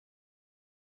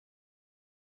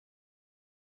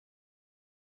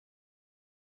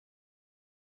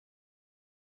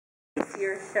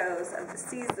racier shows of the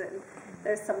season.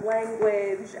 There's some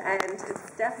language, and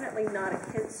it's definitely not a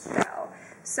kids' show.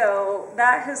 So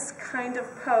that has kind of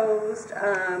posed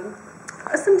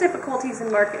some difficulties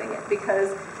in marketing it,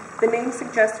 because the name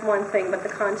suggests one thing, but the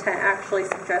content actually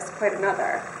suggests quite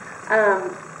another.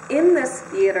 In this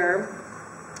theater,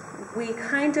 we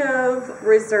kind of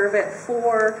reserve it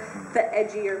for the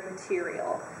edgier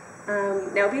material.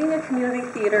 Now, being a community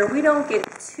theater, we don't get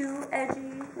too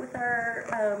edgy with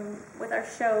our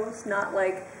shows, not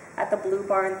like at the Blue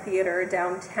Barn Theater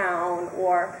downtown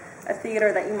or a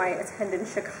theater that you might attend in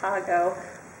Chicago,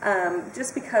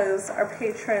 just because our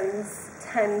patrons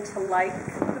tend to like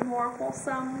the more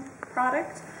wholesome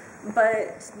product.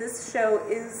 But this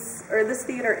this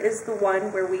theater is the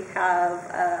one where we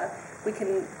have, we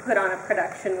can put on a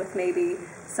production with maybe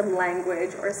some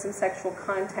language or some sexual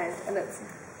content, and it's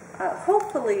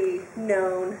hopefully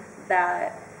known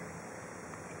that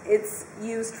it's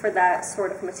used for that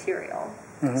sort of material.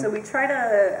 Mm-hmm. So we try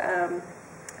to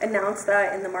announce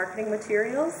that in the marketing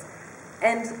materials,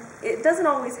 and it doesn't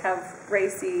always have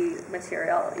racy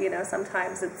material. You know,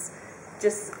 sometimes it's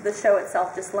just the show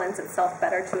itself just lends itself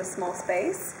better to a small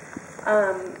space.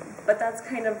 But that's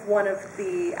kind of one of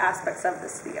the aspects of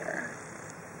this theater.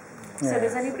 Yeah. So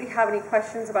does anybody have any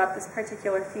questions about this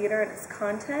particular theater and its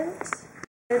content?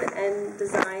 And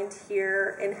designed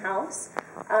here in-house.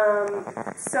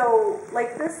 So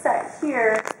like this set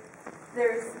here,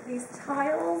 there's these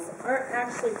tiles aren't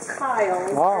actually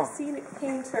tiles. Wow. Our scenic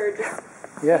painter just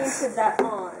painted that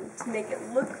on to make it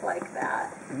look like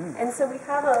that. And so we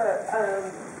have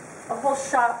a whole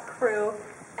shop crew,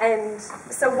 and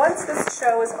so once this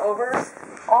show is over,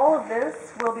 all of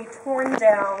this will be torn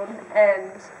down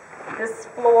and this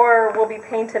floor will be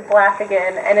painted black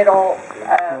again, and it'll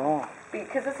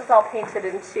because this is all painted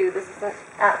into, this is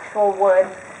actual wood,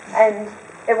 and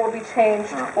it will be changed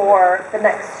for the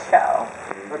next show.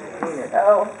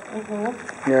 So,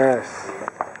 yes.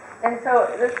 And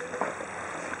so this,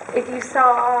 if you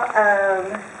saw,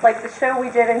 like the show we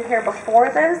did in here before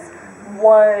this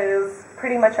was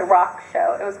pretty much a rock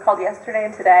show. It was called Yesterday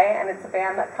and Today, and it's a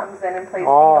band that comes in and plays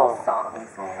Beatles songs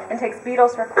and takes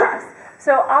Beatles requests.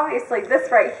 So obviously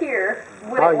this right here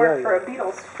wouldn't work for a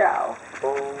Beatles show.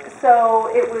 So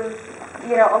it was,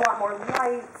 you know, a lot more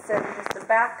lights and just a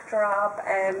backdrop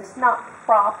and not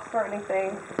props or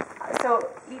anything. So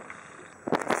each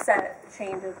set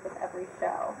changes with every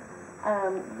show.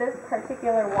 This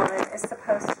particular one is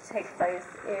supposed to take place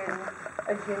in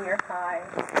a junior high,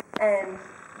 and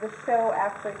the show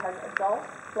actually has adults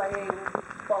playing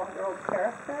 12-year-old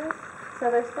characters.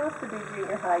 So they're supposed to be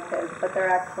junior high kids, but they're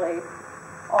actually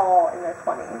all in their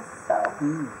 20s. So.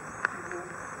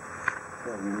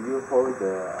 You hold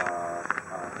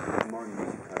more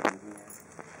musical in here?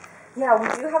 Yeah, we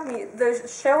do have the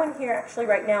show in here actually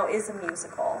right now is a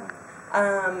musical.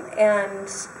 And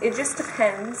it just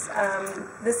depends.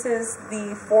 This is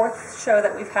the 4th show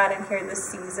that we've had in here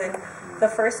this season. The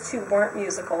first 2 weren't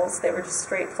musicals, they were just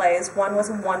straight plays. One was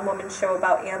a one-woman show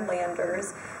about Ann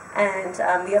Landers, and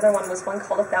the other one was one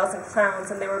called 1,000 Clowns,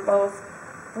 and they were both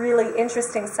really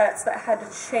interesting sets that had to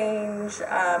change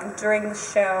during the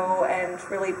show, and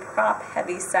really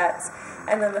prop-heavy sets.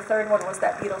 And then the third one was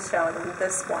that Beatles show, and then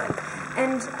this one.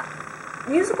 And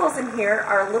musicals in here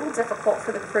are a little difficult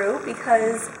for the crew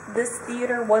because this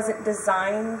theater wasn't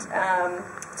designed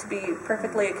to be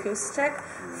perfectly acoustic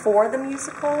for the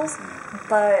musicals,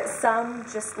 but some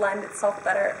just lend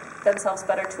themselves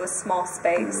better to a small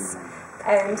space.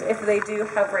 And if they do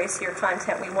have racier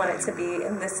content, we want it to be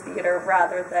in this theater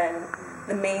rather than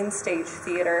the main stage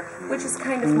theater, which is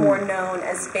kind of more known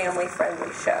as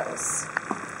family-friendly shows.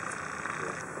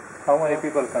 How many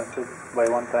people can sit by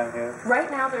one time here? Right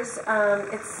now, there's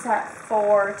it's set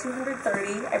for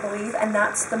 230, I believe, and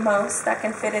that's the most that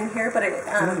can fit in here. But it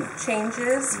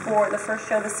changes. For the first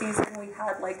show of the season, we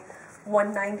had like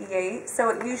 198, so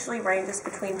it usually ranges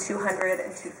between 200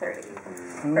 and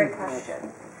 230. Great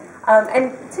question.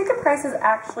 And ticket prices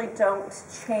actually don't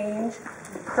change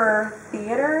per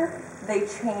theater, they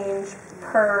change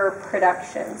per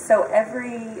production. So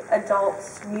every adult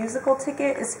musical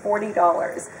ticket is $40,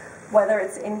 whether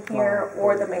it's in here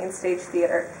or the main stage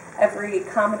theater. Every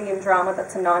comedy and drama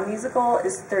that's a non-musical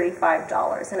is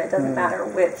 $35, and it doesn't matter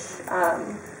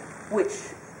which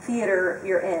theater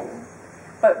you're in.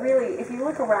 But really, if you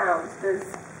look around,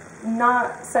 there's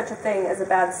not such a thing as a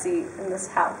bad seat in this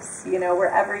house. You know,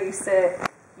 wherever you sit,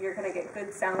 you're going to get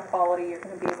good sound quality, you're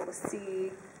going to be able to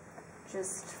see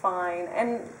just fine.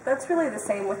 And that's really the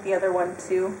same with the other one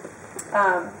too.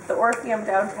 The Orpheum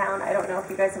downtown, I don't know if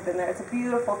you guys have been there. It's a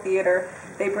beautiful theater.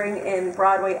 They bring in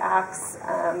Broadway acts,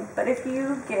 but if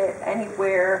you get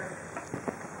anywhere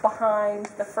behind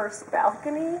the first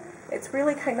balcony, it's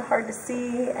really kind of hard to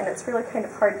see and it's really kind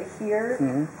of hard to hear.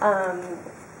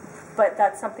 But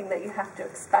that's something that you have to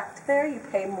expect there. You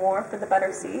pay more for the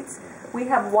better seats. We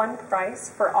have one price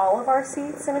for all of our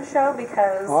seats in a show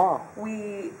because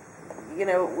we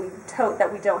tote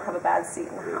that we don't have a bad seat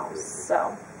in the house.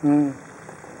 So, and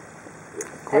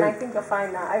I think you'll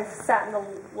find that. I've sat in the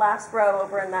last row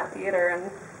over in that theater,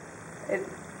 and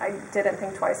I didn't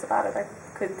think twice about it. I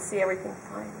could see everything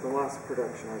fine. The last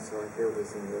production I saw here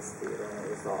was in this theater, and it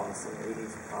was awesome.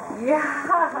 80s pop. Yeah.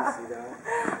 Did you see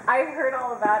that? I heard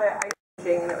all about it.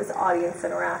 And it was audience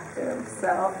interactive,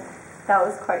 so that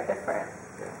was quite different.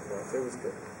 Yeah, it was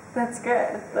good. That's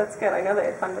good. That's good. I know they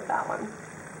had fun with that one.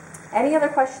 Any other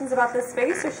questions about this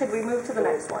space, or should we move to the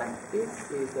next one? This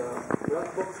is a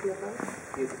black box theater.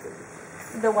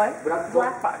 The what?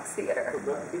 Black box theater. So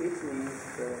black it means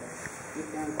you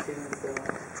can change the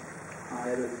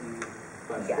LED.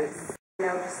 Yes.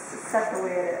 Just set the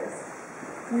way it is.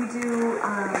 We do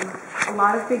a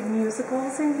lot of big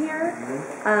musicals in here.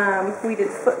 We did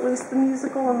Footloose the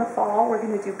musical in the fall. We're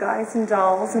going to do Guys and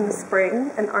Dolls in the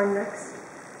spring, and our next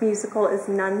musical is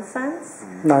Nonsense.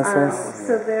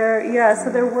 So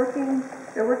they're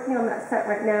working on that set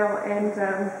right now, and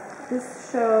this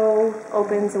show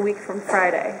opens a week from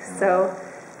Friday. So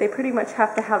they pretty much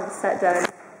have to have the set done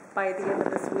by the end of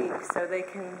this week so they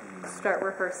can start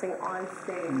rehearsing on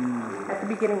stage at the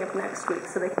beginning of next week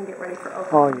so they can get ready for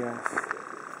opening. Oh, yes.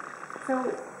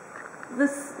 So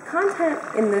this content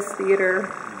in this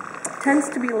theater tends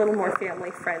to be a little more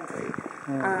family friendly.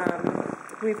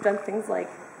 We've done things like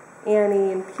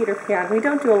Annie and Peter Pan. We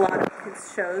don't do a lot of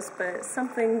kids shows, but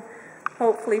something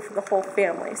hopefully for the whole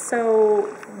family.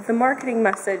 So the marketing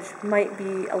message might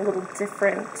be a little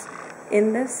different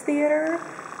in this theater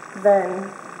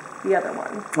than the other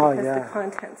one, because the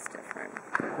content's different.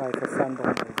 Like the sound of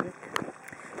music.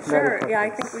 Sure, yeah,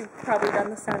 I think we've probably done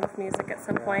the Sound of Music at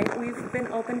some point. We've been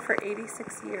open for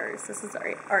 86 years. This is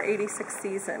our 86th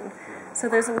season. So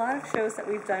there's a lot of shows that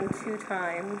we've done 2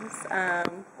 times,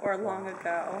 or long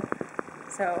ago.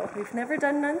 So we've never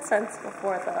done Nonsense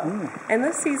before, though. And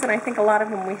this season, I think a lot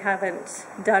of them we haven't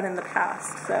done in the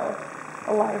past, so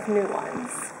a lot of new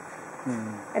ones.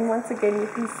 And once again, you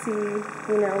can see,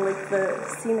 like the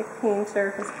scenic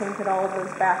painter has painted all of those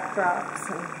backdrops,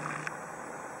 and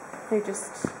they're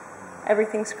just,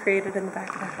 everything's created in the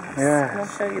back of the house. Yeah. And I'll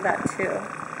show you that too.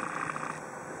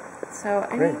 So,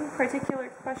 any particular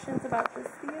questions about this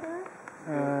theater?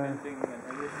 Painting and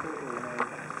every show,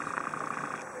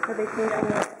 Are they painting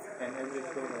it? and every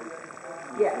show.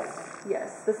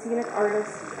 Yes. The scenic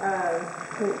artist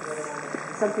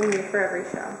paints something new for every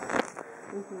show.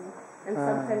 And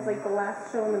sometimes, like the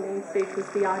last show on the main stage was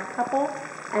The Odd Couple,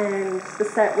 and the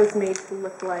set was made to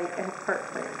look like an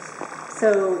apartment.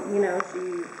 So,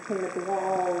 she painted the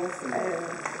walls and,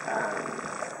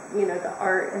 the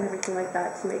art and everything like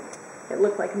that to make it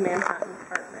look like a Manhattan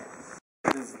apartment.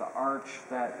 This is the arch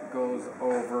that goes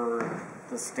over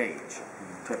the stage,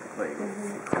 typically.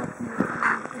 Correct me if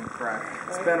I'm incorrect.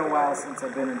 It's been a while since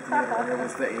I've been in theater. It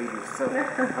was the 80s.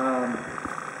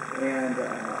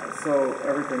 So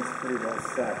everything's pretty well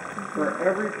set. For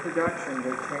every production,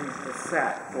 they change the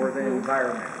set or the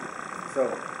environment.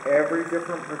 So every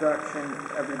different production,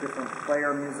 every different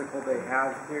player musical they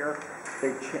have here,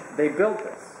 they build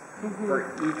this for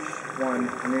each one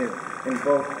new in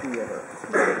both theaters.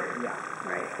 Yeah.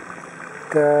 Right.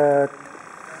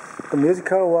 The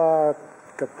musical,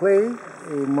 the play,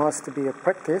 it must be a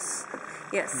practice.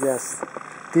 Yes. Yes.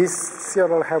 This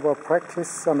theater have a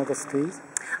practice on the stage.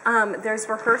 There's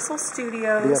rehearsal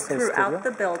studios throughout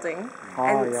the building,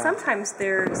 and sometimes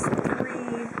there's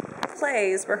 3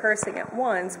 plays rehearsing at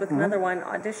once with another one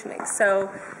auditioning. So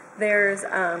there's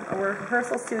a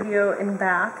rehearsal studio in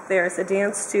back, there's a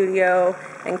dance studio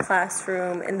and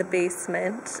classroom in the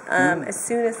basement. As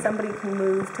soon as somebody can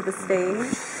move to the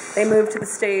stage, they move to the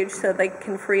stage so they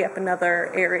can free up another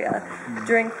area.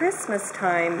 During Christmas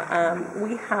time,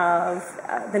 we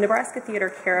have the Nebraska Theater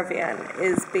Caravan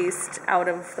is based out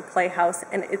of the Playhouse,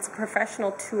 and it's a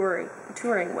professional touring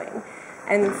wing.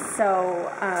 And so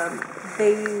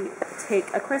they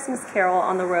take A Christmas Carol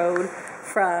on the road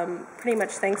from pretty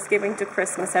much Thanksgiving to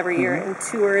Christmas every year and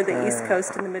tour the East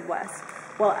Coast and the Midwest.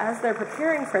 Well, as they're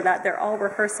preparing for that, they're all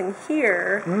rehearsing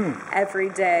here every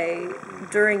day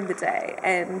during the day.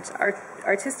 And our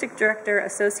artistic director,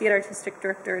 associate artistic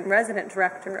director, and resident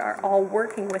director are all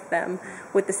working with them,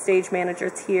 with the stage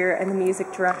managers here and the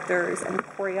music directors and the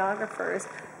choreographers.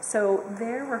 So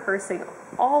they're rehearsing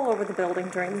all over the building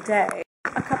during the day.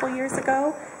 A couple years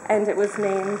ago, and it was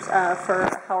named for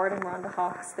Howard and Rhonda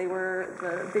Hawks. They were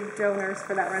the big donors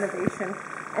for that renovation.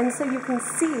 And so you can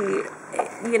see,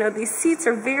 you know, these seats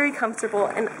are very comfortable.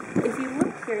 And if you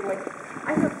look here, like,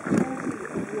 I have plenty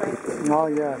of legs. Oh,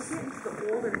 yes. When you get into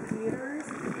the older theaters,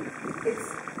 it's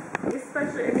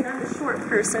especially, I mean, I'm a short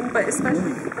person, but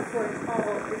especially if you're tall,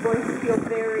 you're going to feel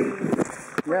very...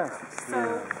 Yeah.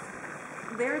 So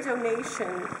their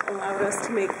donation allowed us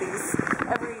to make these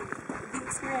the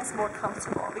experience more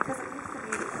comfortable, because it used to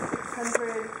be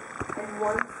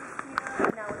 601 seat here,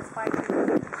 and now it's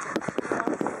 500.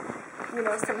 You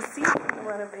know, some seating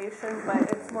renovation, but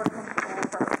it's more comfortable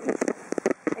for our patients.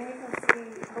 And you can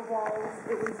see the walls,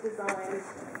 it was designed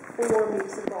for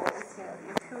musicals. You know,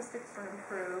 the acoustics were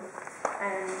improved,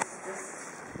 and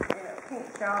just, you know,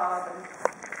 paint job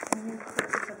and new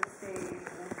curves of the stage,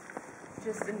 and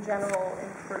just in general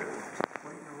improved.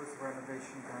 What year was the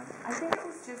renovation done? I think it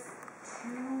was just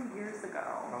 2 years ago.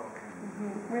 Oh, okay.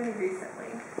 Really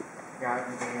recently. Yeah, I've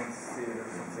been going to see it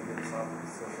since I did South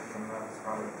Pacific, and that was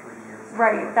probably 3 years ago.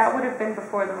 Right, that would have been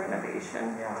before the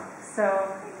renovation. Yeah.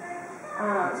 So,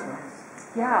 That's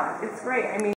nice. yeah, it's great.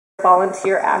 I mean,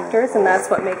 volunteer actors, and that's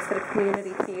what makes it a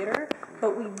community theater.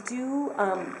 But we do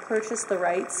purchase the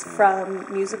rights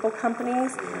from musical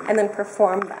companies and then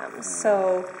perform them.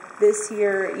 So this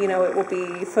year, you know, it will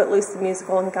be Footloose the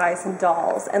Musical and Guys and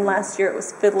Dolls. And last year it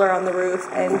was Fiddler on the Roof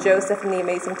and Joseph and the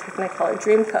Amazing Technicolor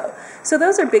Dreamcoat. So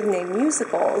those are big name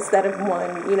musicals that have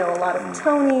won, you know, a lot of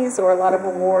Tonys or a lot of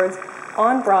awards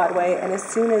on Broadway. And as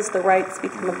soon as the rights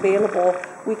become available,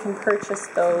 we can purchase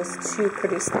those to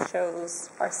produce the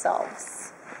shows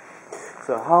ourselves.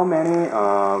 So how many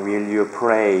will you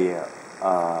play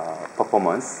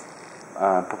performance?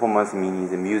 Performance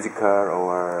means a musical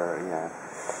or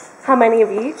How many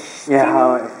of each?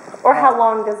 Yeah. Or how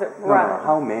long does it run? No,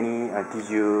 how many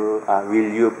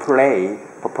will you play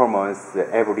performance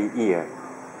every year?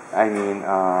 I mean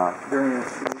During the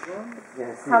season?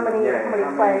 yes. How many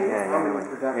plays? How many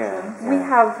productions? We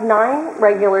have 9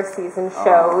 regular season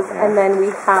shows, and then we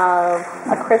have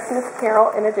a Christmas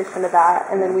Carol in addition to that,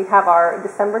 and then we have our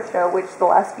December show, which the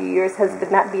last few years has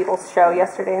been that Beatles show,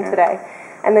 yesterday and today.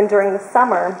 And then during the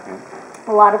summer,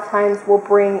 a lot of times we'll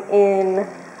bring in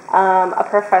a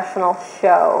professional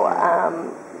show,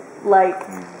 like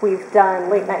we've done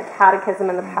Late Night Catechism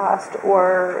in the past,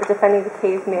 or Defending the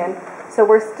Caveman. So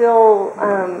we're still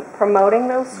promoting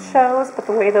those shows, but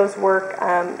the way those work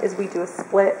is we do a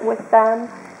split with them.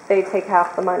 They take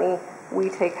half the money, we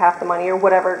take half the money, or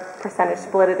whatever percentage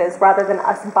split it is, rather than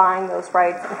us buying those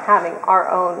rights and having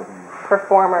our own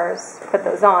performers put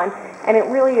those on. And it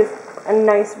really is a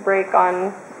nice break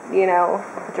on, you know,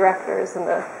 the directors and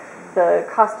the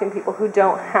costume people who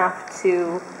don't have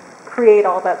to create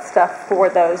all that stuff for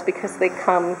those, because they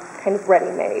come kind of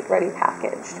ready-made,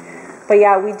 ready-packaged. But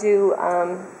yeah, we do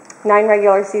 9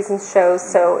 regular season shows,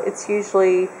 so it's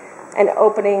usually an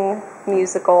opening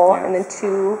musical and then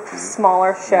 2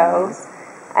 smaller shows.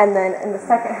 And then in the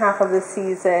second half of the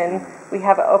season, we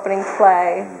have an opening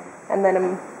play, and then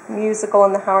a musical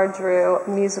in the Howard Drew, a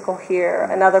musical here,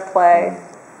 another play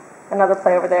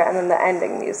over there, and then the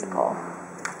ending musical.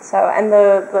 So, and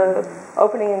the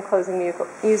opening and closing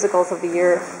musicals of the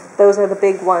year, those are the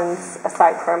big ones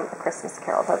aside from A Christmas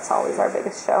Carol. That's always our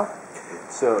biggest show.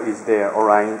 So is there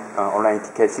online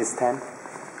ticket system?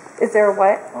 Is there a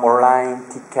what? Online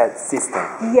ticket system.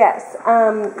 Yes.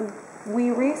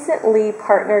 We recently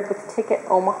partnered with Ticket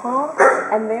Omaha,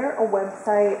 and they're a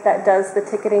website that does the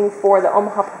ticketing for the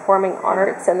Omaha Performing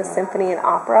Arts and the Symphony and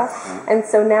Opera. And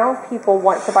so now if people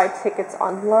want to buy tickets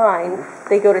online,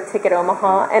 they go to Ticket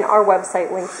Omaha, and our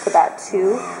website links to that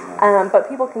too. But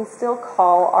people can still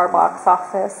call our box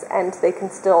office, and they can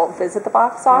still visit the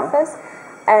box office.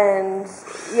 And,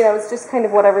 you know, it's just kind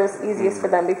of whatever is easiest for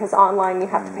them, because online you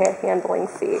have to pay a handling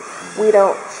fee. We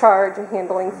don't charge a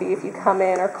handling fee if you come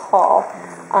in or call.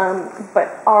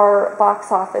 But our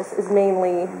box office is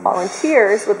mainly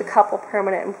volunteers with a couple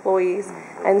permanent employees.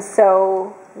 And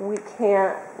so we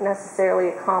can't necessarily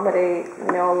accommodate,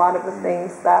 you know, a lot of the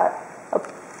things that a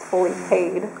fully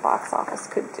paid box office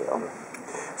could do.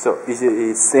 So is it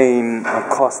the same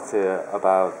cost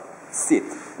about seat?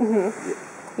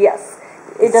 Yes.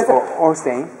 It doesn't. All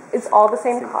same. It's all the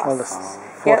same cost.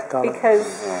 $40. because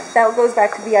that goes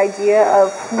back to the idea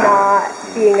of not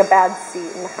being a bad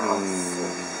seat in the house.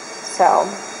 So,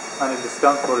 And a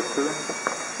discount for students?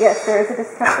 yes, there is a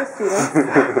discount for students.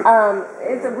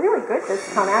 It's a really good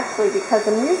discount actually because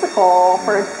a musical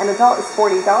for an adult is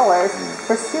 $40.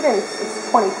 For students,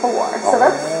 it's $24. So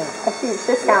that's a huge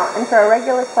discount. And for a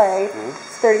regular play,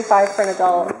 it's $35 for an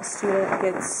adult. A student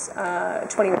gets a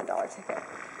 $21 ticket.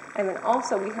 And then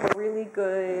also we have a really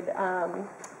good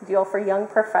deal for young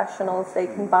professionals. They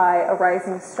can buy a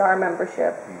Rising Star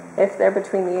membership if they're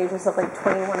between the ages of like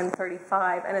 21 and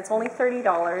 35. And it's only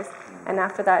 $30. And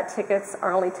after that, tickets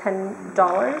are only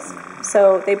 $10.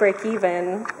 So they break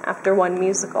even after one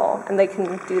musical. And they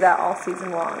can do that all season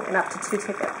long and up to 2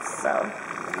 tickets. So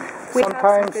we have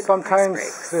some good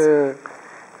price breaks.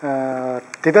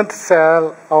 Didn't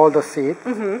sell all the seat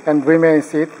and remain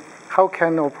seat. How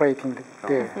can operating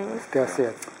their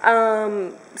seats?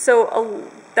 So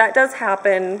that does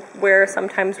happen where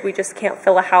sometimes we just can't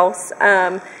fill a house,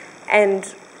 and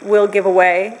we'll give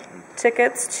away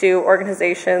tickets to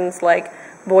organizations like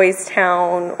Boys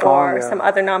Town or some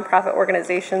other nonprofit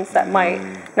organizations that might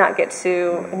not get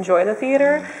to enjoy the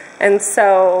theater. And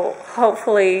so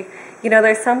hopefully,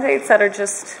 there's some dates that are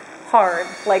just hard,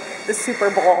 like the Super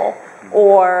Bowl,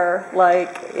 or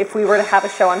like if we were to have a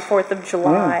show on 4th of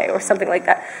July or something like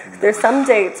that. There's some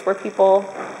dates where people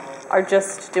are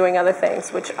just doing other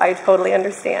things, which I totally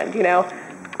understand.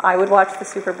 I would watch the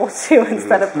Super Bowl too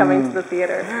instead of coming to the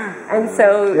theater. And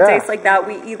so days like that,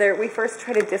 we first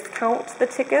try to discount the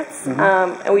tickets,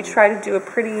 and we try to do a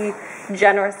pretty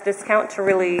generous discount to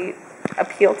really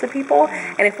appeal to people.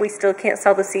 And if we still can't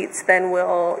sell the seats, then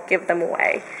we'll give them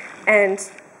away. And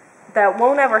that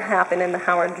won't ever happen in the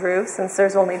Howard Drew since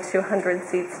there's only 200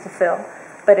 seats to fill.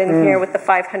 But in here with the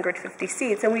 550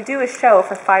 seats, and we do a show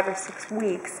for 5 or 6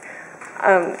 weeks,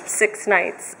 6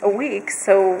 nights a week.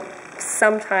 So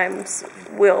sometimes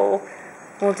we'll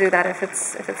do that if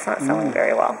it's not selling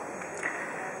very well.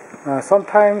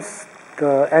 Sometimes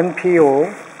the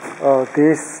NPO,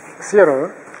 this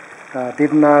theater,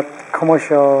 did not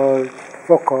commercial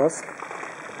focus,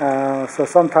 so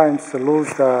sometimes lose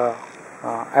the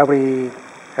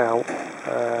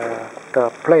the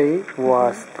play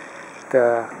was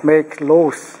the make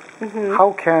loss.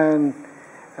 How can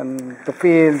the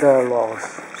feel the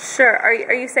loss? Sure.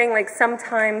 Are you saying like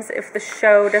sometimes if the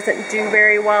show doesn't do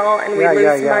very well and we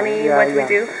lose money, what do we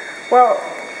do? Well,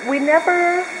 we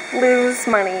never lose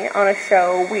money on a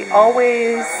show. We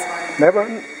always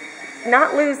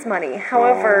not lose money.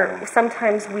 However,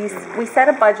 sometimes we set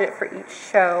a budget for each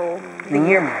show the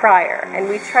year prior, and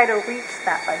we try to reach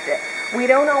that budget. We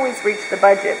don't always reach the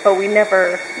budget, but we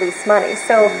never lose money.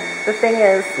 So the thing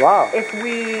is, if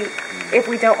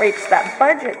we don't reach that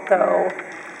budget, though,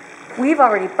 we've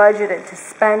already budgeted to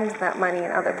spend that money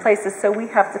in other places, so we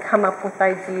have to come up with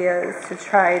ideas to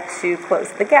try to close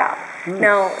the gap.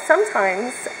 Now,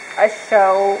 sometimes a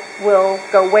show will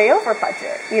go way over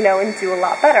budget, and do a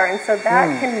lot better, and so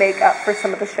that can make up for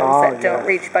some of the shows that don't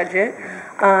reach budget.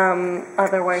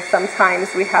 Otherwise,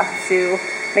 sometimes we have to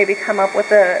maybe come up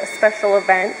with a special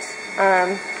event.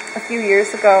 A few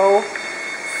years ago,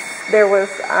 there was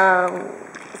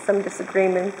some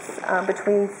disagreements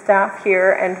between staff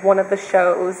here, and one of the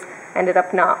shows ended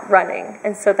up not running.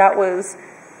 And so that was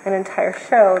an entire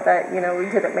show that, we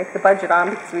didn't make the budget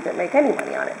on because we didn't make any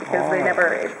money on it because it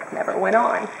never went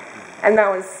on. And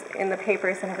that was in the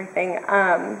papers and everything.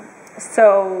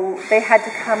 So they had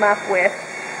to come up with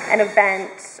an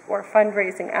event or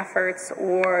fundraising efforts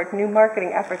or new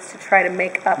marketing efforts to try to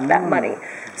make up that money.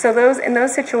 So in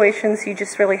those situations, you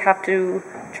just really have to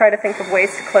try to think of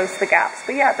ways to close the gaps.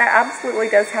 But yeah, that absolutely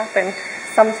does happen.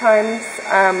 Sometimes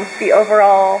the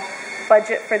overall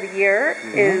budget for the year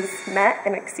is met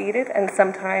and exceeded, and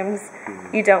sometimes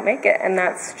you don't make it, and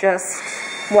that's just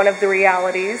one of the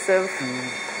realities of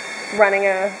running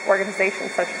an organization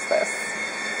such as this.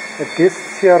 This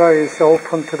theater is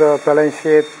open to the balance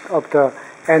sheet of the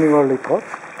annual report.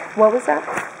 What was that?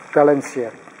 Balance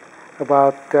sheet.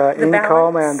 About the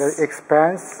income balance? and the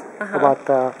expense, about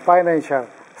the financial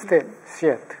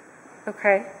sheet.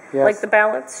 Okay. Yes. Like the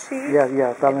balance sheet?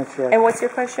 Yeah, balance sheet. And what's your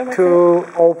question? To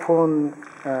open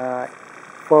by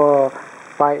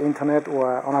internet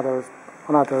or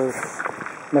another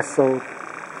method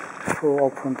to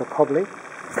open the public,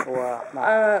 or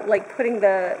not? Like letting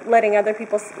the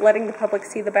public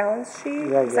see the balance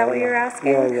sheet? Is that what you're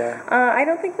asking? Yeah. I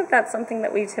don't think that that's something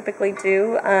that we typically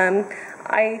do.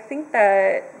 I think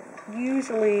that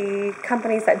usually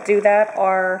companies that do that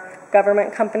are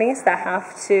government companies that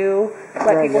have to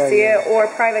let people see it, or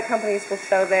private companies will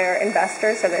show their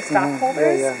investors or their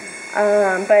stockholders.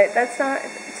 But that's not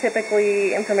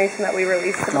typically information that we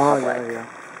release to the public.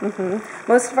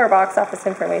 Most of our box office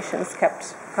information is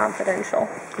kept confidential.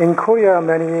 In Korea,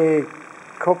 many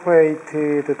corporate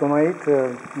donate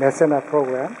mecenas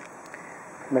programs.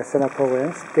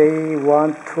 They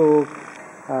want to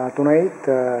donate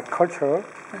culture.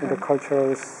 The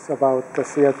cultures about the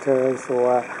theaters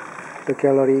or the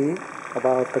gallery,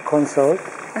 about the concert.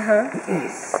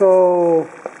 So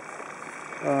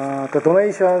the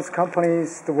donations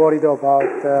companies worried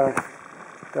about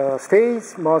the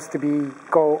stage must be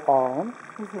go on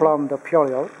from the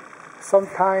period.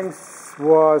 Sometimes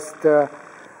was the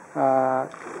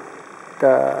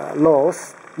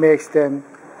loss makes them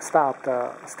stop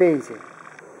the staging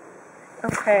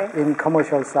in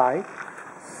commercial side.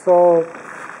 So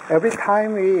every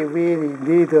time we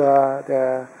need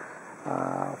the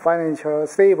financial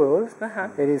stable,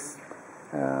 it is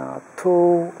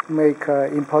to make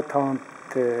important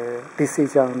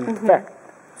decision fact.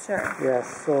 Sure.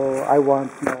 Yes, so I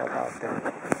want to know about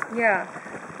that. Yeah.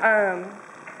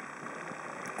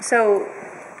 So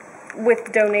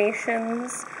with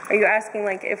donations, are you asking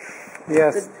like if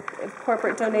if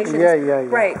corporate donations? Yeah.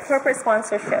 Right, corporate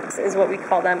sponsorships is what we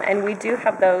call them, and we do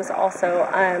have those also.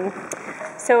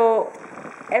 So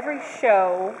every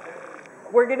show,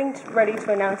 we're getting ready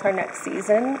to announce our next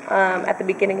season at the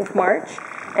beginning of March.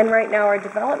 And right now our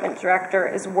development director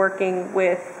is working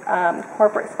with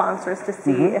corporate sponsors to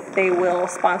see if they will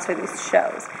sponsor these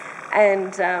shows.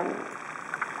 And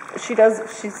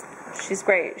she's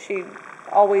great. She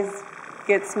always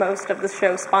gets most of the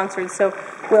show sponsored. So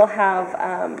we'll have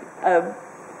a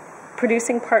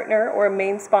producing partner or a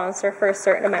main sponsor for a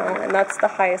certain amount, and that's the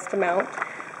highest amount.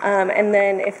 And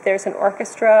then if there's an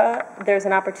orchestra, there's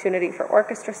an opportunity for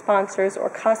orchestra sponsors or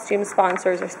costume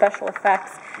sponsors or special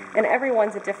effects, and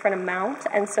everyone's a different amount,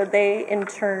 and so they in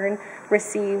turn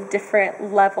receive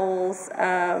different levels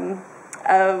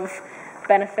of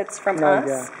benefits from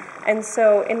us. And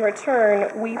so in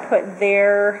return, we put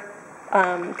their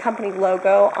company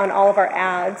logo on all of our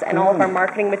ads and all of our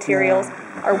marketing materials,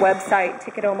 our website,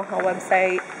 Ticket Omaha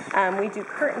website. We do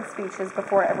curtain speeches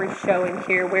before every show in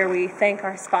here where we thank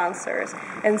our sponsors.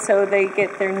 And so they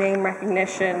get their name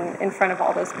recognition in front of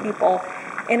all those people.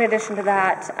 In addition to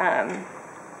that,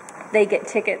 they get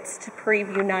tickets to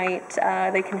preview night.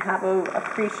 They can have a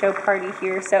pre-show party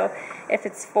here. So if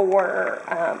it's for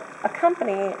a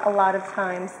company, a lot of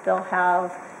times they'll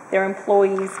have their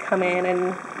employees come in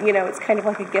and, it's kind of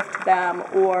like a gift to them,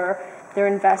 or their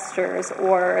investors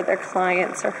or their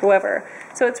clients or whoever.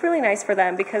 So it's really nice for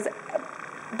them because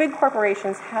big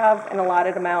corporations have an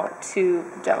allotted amount to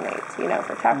donate,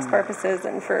 for tax purposes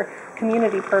and for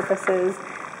community purposes.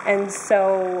 And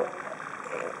so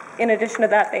in addition to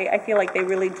that, I feel like they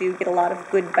really do get a lot of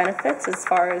good benefits as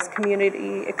far as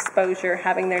community exposure,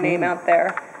 having their name out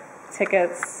there,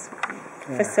 tickets,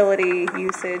 facility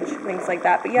usage, things like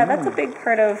that. But that's a big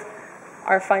part of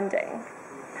our funding.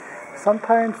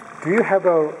 Sometimes, do you have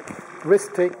a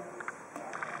restrict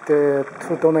the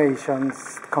to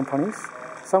donations companies?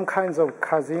 Some kinds of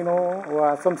casino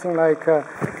or something like it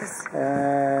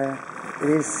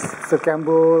is the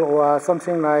gamble or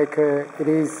something like it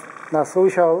is not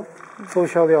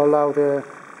socially allowed.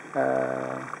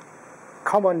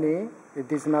 Commonly,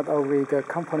 it is not agree the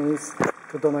companies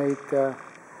to donate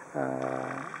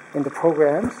in the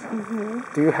programs.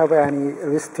 Do you have any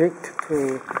restrict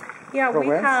to?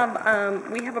 Programs?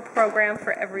 we have a program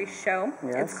for every show.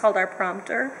 It's called our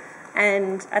prompter,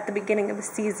 and at the beginning of the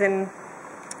season,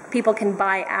 people can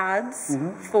buy ads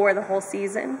for the whole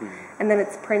season, and then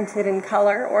it's printed in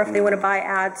color. Or if they want to buy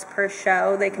ads per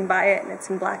show, they can buy it, and it's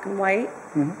in black and white.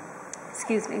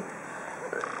 Excuse me.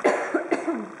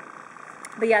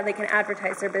 But they can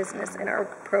advertise their business in our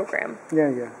program.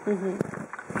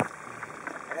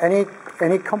 Any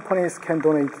companies can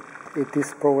donate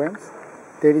these programs?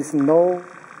 There is no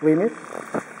limit?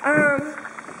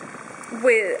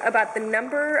 About the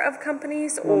number of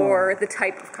companies or the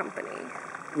type of company?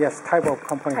 Yes, type of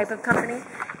company. Type of company.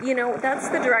 That's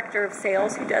the director of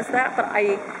sales who does that, but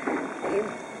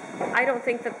I don't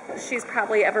think that she's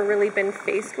probably ever really been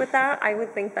faced with that. I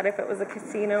would think that if it was a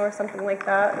casino or something like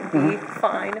that, it would be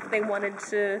fine if they wanted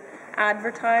to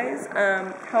advertise.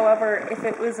 However, if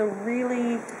it was a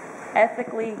really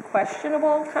ethically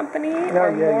questionable company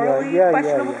or morally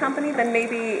questionable company, then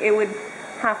maybe it would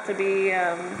have to be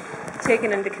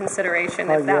taken into consideration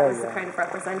if that was the kind of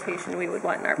representation we would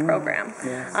want in our program.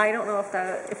 I don't know if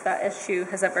that issue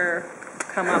has ever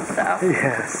come up though.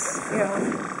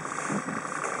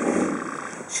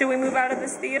 Should we move out of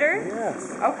this theater?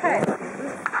 Yes. Okay.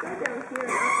 Down here.